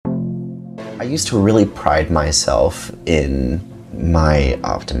I used to really pride myself in my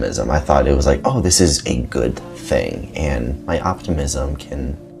optimism. I thought it was like, oh, this is a good thing, and my optimism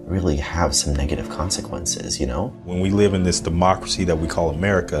can really have some negative consequences, you know? When we live in this democracy that we call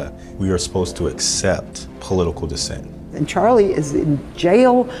America, we are supposed to accept political dissent. And Charlie is in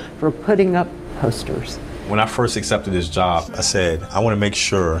jail for putting up posters. When I first accepted this job, I said, I want to make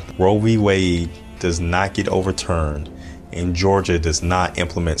sure Roe v. Wade does not get overturned and Georgia does not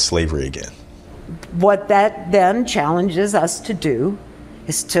implement slavery again. What that then challenges us to do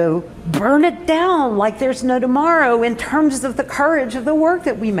is to burn it down like there's no tomorrow in terms of the courage of the work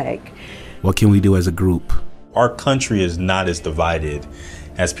that we make. What can we do as a group? Our country is not as divided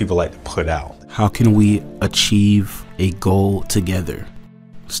as people like to put out. How can we achieve a goal together,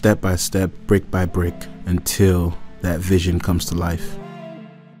 step by step, brick by brick, until that vision comes to life?